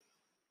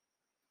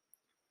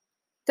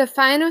The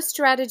final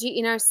strategy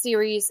in our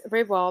series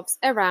revolves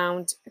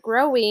around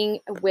growing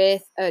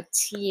with a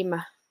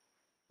team,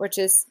 which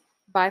is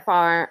by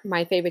far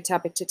my favorite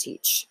topic to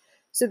teach.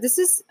 So this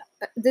is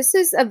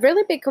a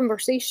really big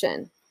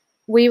conversation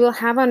we will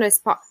have on this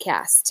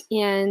podcast,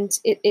 and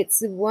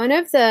it's one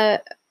of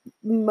the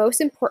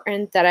most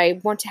important that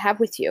I want to have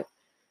with you.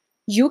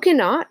 You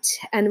cannot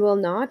and will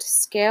not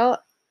scale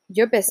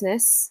your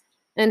business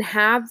and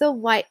have the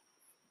life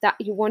that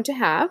you want to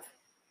have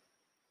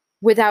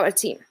without a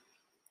team.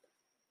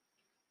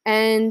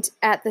 And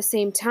at the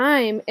same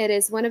time, it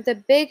is one of the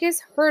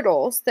biggest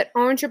hurdles that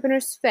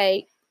entrepreneurs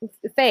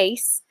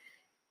face.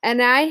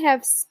 And I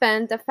have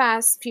spent the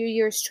past few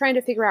years trying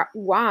to figure out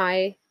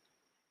why,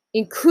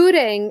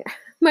 including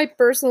my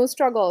personal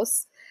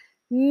struggles,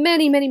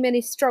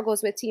 many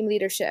struggles with team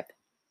leadership.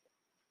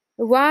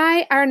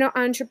 Why are not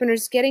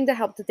entrepreneurs getting the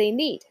help that they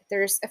need?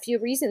 There's a few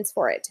reasons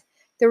for it.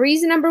 The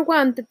reason number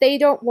one, that they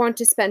don't want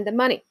to spend the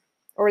money,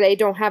 or they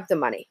don't have the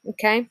money,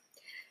 okay?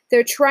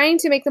 They're trying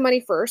to make the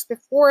money first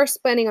before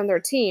spending on their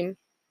team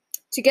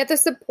to get the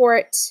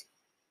support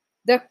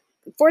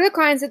for the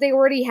clients that they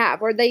already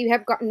have or they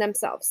have gotten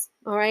themselves,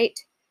 all right?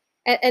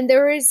 And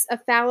there is a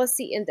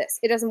fallacy in this.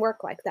 It doesn't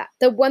work like that.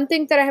 The one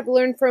thing that I have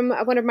learned from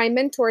one of my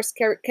mentors,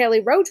 Kelly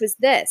Roach, was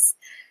this.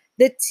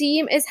 The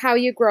team is how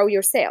you grow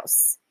your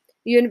sales.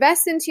 You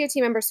invest into your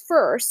team members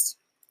first,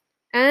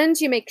 and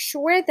you make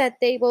sure that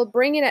they will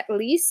bring in at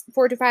least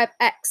 4 to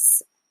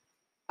 5x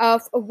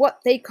of what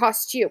they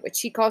cost you, which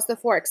he calls the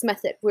 4x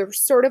method. We're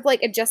sort of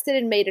like adjusted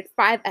and made it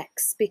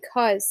 5x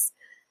because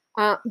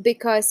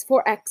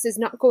 4x is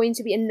not going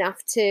to be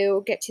enough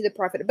to get you the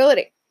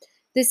profitability.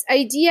 This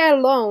idea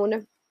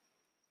alone,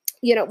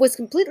 was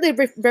completely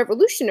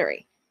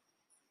revolutionary.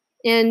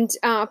 And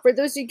for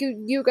those of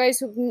you guys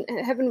who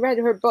haven't read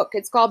her book,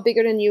 it's called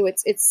Bigger Than You.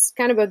 It's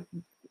kind of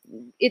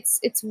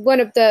it's one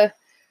of the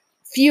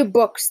few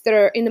books that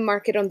are in the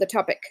market on the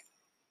topic.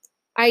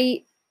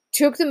 I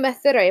took the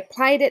method, I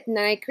applied it, and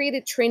then I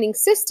created a training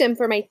system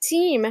for my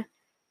team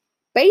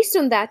based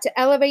on that to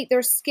elevate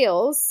their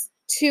skills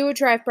to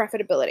drive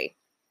profitability.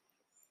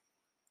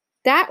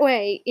 That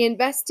way,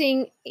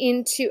 investing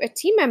into a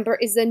team member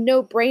is a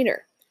no-brainer.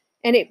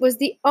 And it was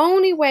the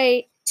only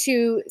way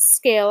to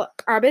scale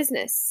our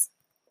business.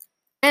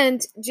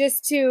 And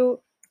just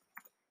to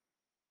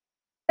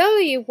tell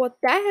you what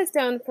that has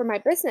done for my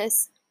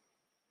business,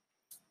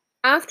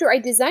 after I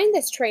designed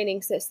this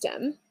training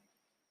system,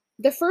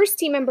 the first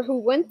team member who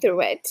went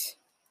through it,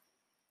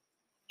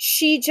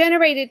 she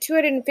generated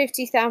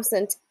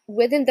 $250,000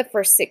 within the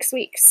first 6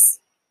 weeks.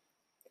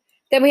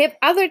 Then we have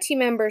other team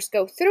members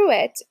go through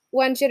it.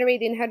 One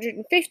generated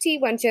 150,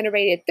 one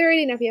generated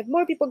 30. Now we have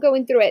more people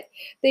going through it.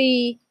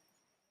 The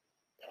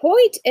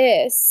point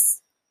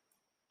is,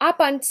 up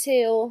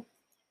until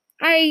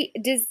we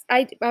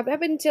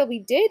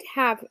did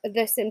have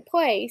this in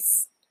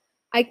place,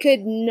 I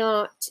could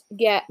not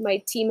get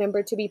my team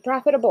member to be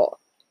profitable.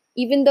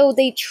 Even though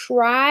they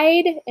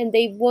tried and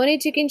they wanted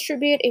to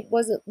contribute, it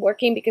wasn't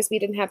working because we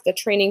didn't have the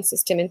training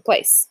system in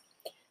place.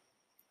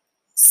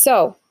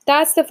 So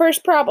that's the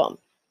first problem.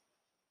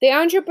 The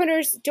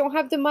entrepreneurs don't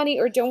have the money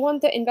or don't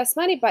want to invest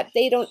money, but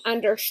they don't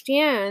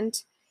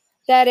understand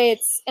that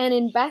it's an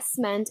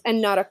investment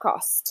and not a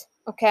cost,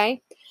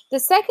 okay? The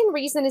second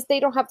reason is they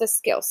don't have the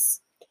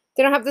skills.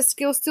 They don't have the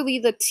skills to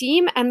lead the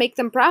team and make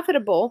them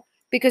profitable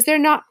because they're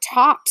not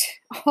taught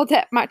all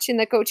that much in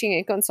the coaching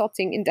and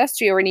consulting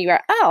industry or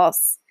anywhere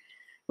else,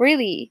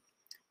 really.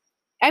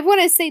 I want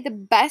to say the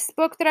best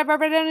book that I've ever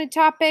read on the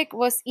topic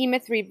was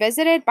E-Myth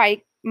Revisited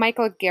by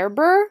Michael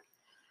Gerber.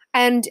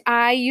 And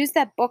I used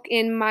that book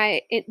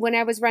when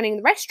I was running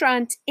the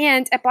restaurant,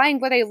 and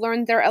applying what I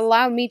learned there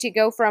allowed me to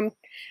go from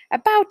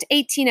about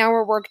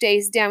 18-hour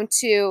workdays down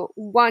to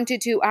 1 to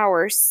 2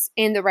 hours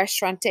in the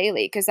restaurant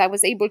daily because I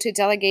was able to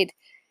delegate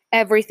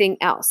everything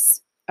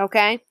else.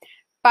 Okay.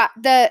 But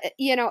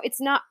it's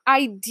not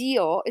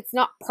ideal. It's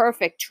not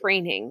perfect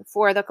training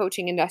for the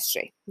coaching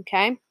industry.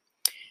 Okay.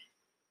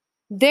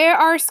 There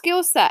are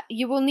skill sets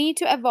you will need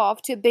to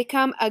evolve to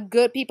become a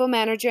good people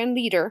manager and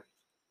leader.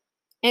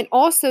 And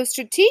also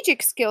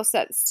strategic skill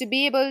sets to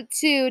be able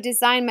to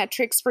design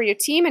metrics for your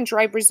team and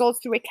drive results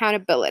through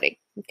accountability,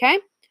 okay?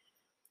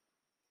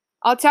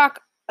 I'll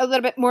talk a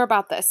little bit more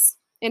about this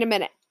in a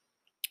minute.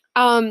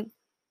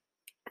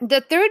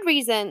 The third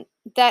reason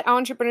that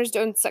entrepreneurs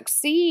don't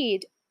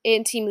succeed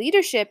in team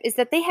leadership is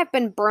that they have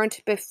been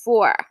burnt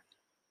before.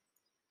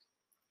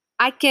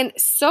 I can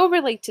so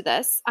relate to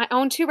this. I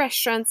own 2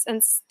 restaurants,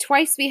 and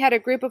twice we had a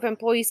group of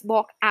employees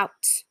walk out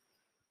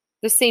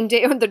the same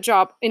day on the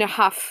job in a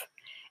huff.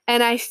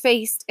 And I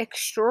faced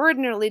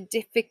extraordinarily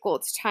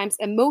difficult times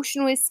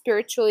emotionally,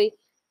 spiritually,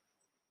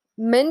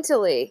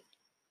 mentally,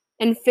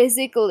 and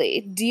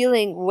physically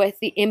dealing with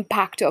the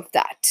impact of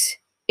that.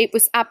 It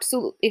was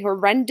absolutely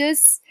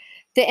horrendous.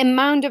 The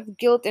amount of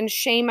guilt and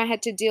shame I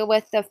had to deal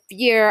with, the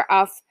fear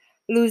of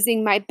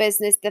losing my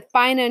business, the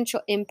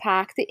financial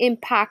impact, the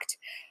impact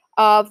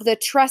of the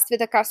trust with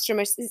the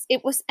customers,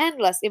 it was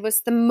endless. It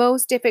was the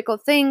most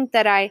difficult thing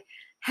that I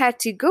had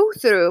to go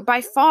through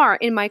by far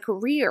in my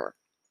career,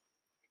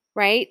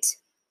 right?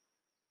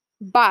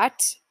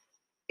 But,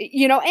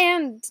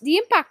 and the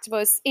impact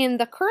was in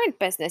the current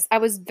business. I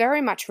was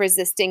very much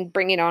resisting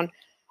bringing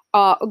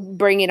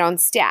on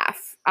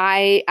staff.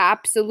 I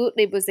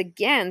absolutely was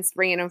against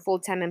bringing on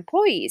full-time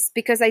employees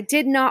because I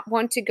did not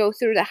want to go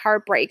through the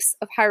heartbreaks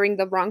of hiring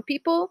the wrong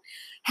people,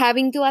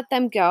 having to let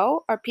them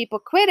go, or people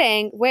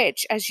quitting,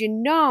 which, as you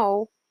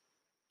know,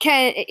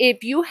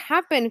 if you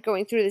have been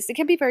going through this, it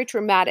can be very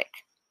traumatic.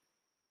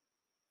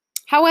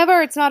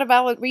 However, it's not a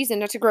valid reason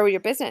not to grow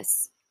your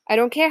business. I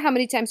don't care how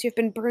many times you've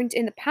been burnt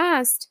in the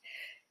past.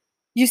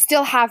 You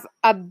still have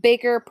a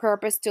bigger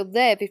purpose to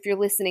live if you're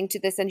listening to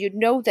this and you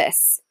know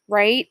this,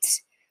 right?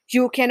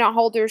 You cannot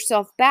hold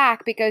yourself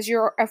back because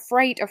you're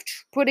afraid of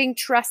putting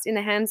trust in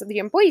the hands of the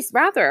employees.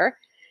 Rather,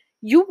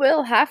 you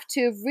will have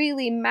to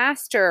really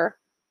master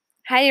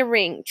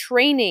hiring,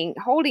 training,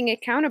 holding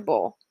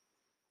accountable.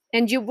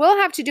 And you will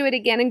have to do it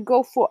again and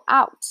go full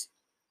out.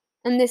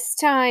 And this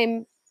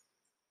time,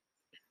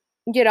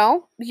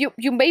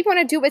 you may want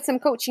to do with some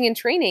coaching and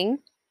training,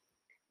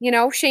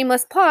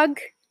 shameless plug.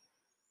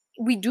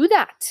 We do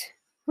that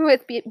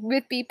with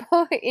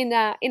people in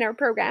our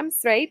programs,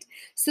 right?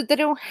 So they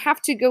don't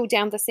have to go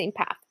down the same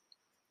path,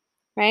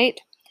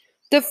 right?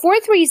 The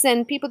fourth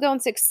reason people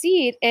don't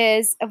succeed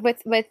is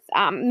with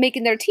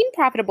making their team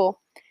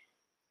profitable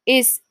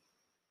is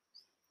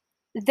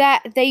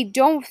that they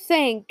don't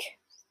think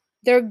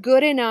they're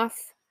good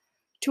enough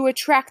to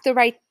attract the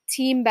right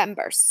team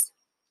members,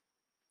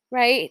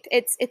 right?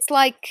 It's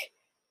like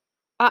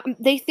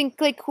they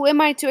think like, who am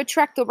I to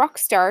attract the rock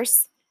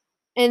stars?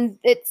 And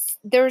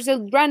there's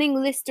a running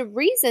list of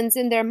reasons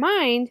in their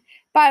mind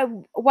by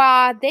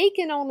why they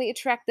can only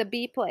attract the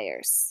B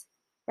players,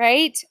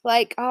 right?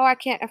 Like, oh, I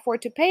can't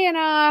afford to pay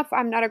enough.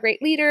 I'm not a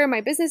great leader.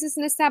 My business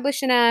isn't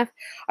established enough.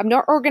 I'm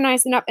not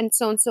organized enough, and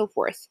so on and so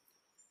forth,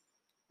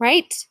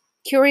 right?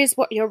 Curious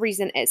what your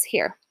reason is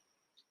here.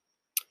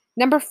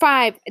 Number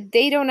 5,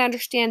 they don't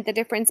understand the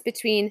difference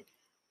between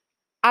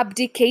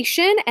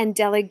abdication and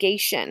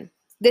delegation.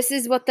 This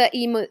is what the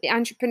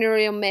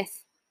entrepreneurial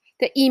myth,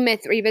 the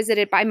E-myth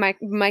revisited by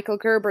Michael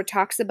Gerber,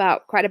 talks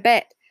about quite a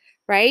bit,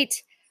 right?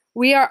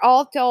 We are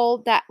all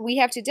told that we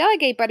have to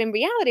delegate, but in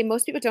reality,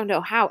 most people don't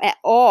know how at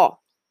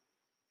all.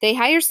 They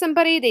hire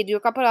somebody, they do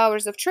a couple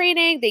hours of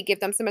training, they give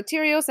them some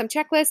material, some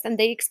checklists, and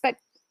they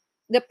expect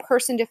the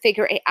person to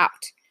figure it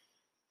out.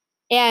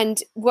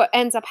 And what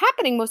ends up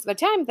happening most of the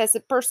time is the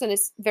person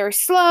is very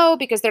slow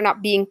because they're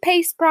not being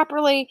paced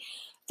properly.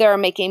 They're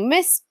making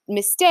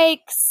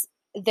mistakes.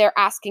 They're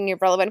asking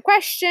irrelevant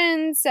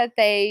questions that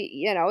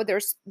they're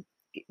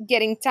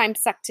getting time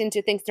sucked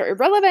into things that are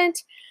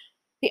irrelevant.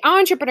 The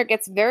entrepreneur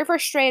gets very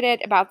frustrated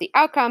about the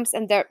outcomes,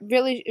 and the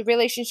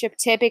relationship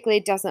typically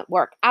doesn't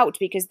work out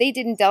because they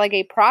didn't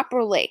delegate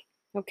properly.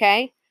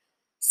 Okay?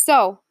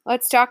 So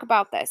let's talk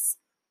about this.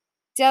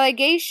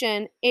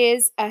 Delegation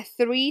is a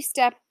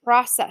 3-step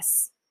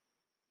process.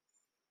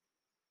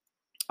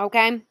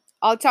 Okay?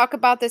 I'll talk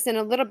about this in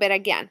a little bit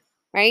again,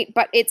 right?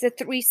 But it's a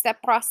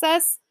 3-step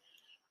process,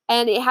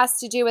 and it has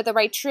to do with the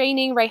right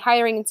training, right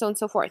hiring, and so on and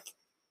so forth.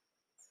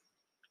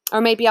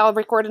 Or maybe I'll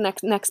record a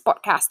next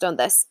podcast on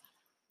this.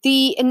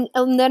 The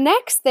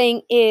next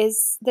thing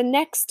is the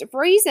next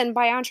reason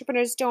why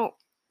entrepreneurs don't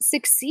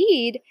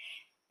succeed.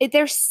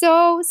 They're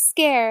so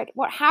scared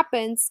what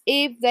happens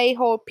if they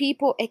hold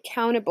people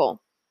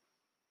accountable.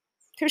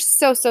 They're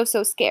so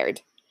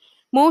scared.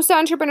 Most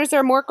entrepreneurs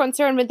are more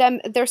concerned with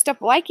their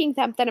stuff liking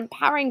them than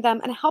empowering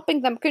them and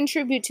helping them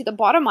contribute to the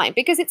bottom line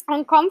because it's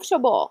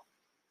uncomfortable.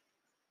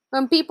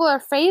 When people are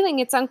failing,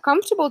 it's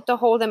uncomfortable to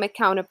hold them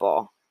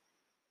accountable,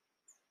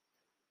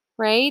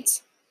 right?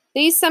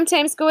 They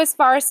sometimes go as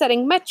far as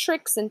setting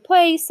metrics in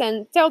place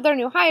and tell their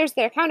new hires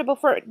they're accountable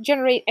for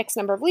generate X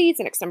number of leads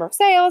and X number of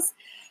sales.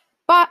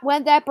 But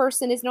when that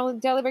person is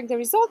not delivering the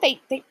result,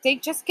 they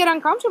just get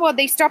uncomfortable.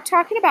 They stop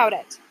talking about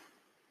it,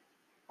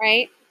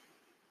 right?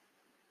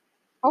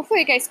 Hopefully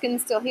you guys can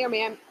still hear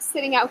me. I'm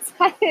sitting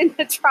outside in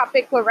the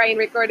tropical rain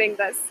recording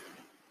this.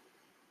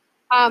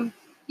 And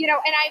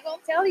I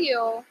will tell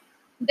you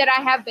that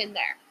I have been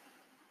there.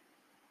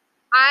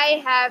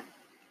 I have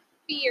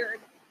feared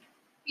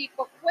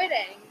people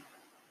quitting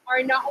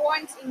or not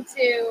wanting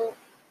to.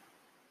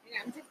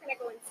 I'm just going to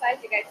go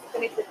inside, you guys, to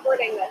finish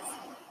recording this.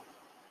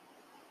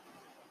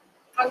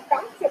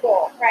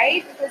 Uncomfortable,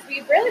 right? Because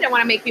we really don't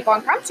want to make people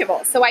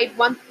uncomfortable. So I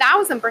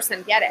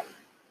 1000% get it.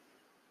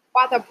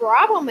 But the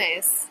problem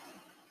is,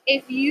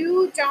 if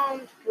you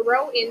don't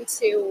grow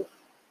into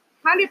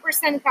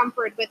 100%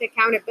 comfort with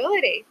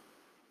accountability,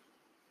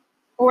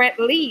 or at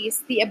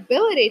least the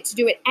ability to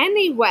do it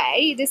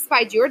anyway,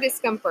 despite your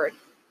discomfort,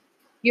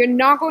 you're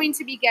not going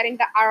to be getting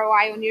the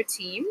ROI on your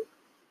team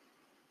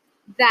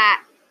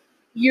that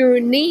you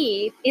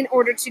need in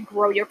order to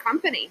grow your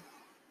company.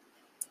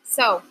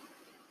 So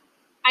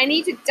I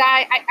need to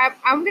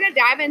I'm going to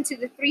dive into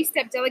the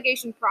 3-step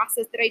delegation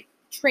process that I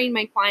train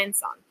my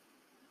clients on.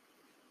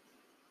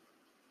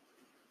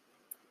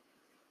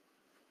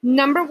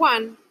 Number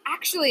 1,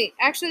 actually,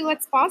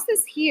 let's pause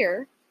this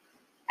here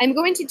I'm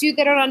going to do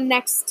that on our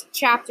next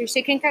chapter, so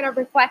you can kind of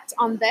reflect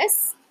on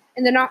this.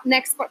 In the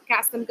next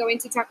podcast, I'm going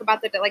to talk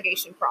about the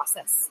delegation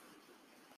process.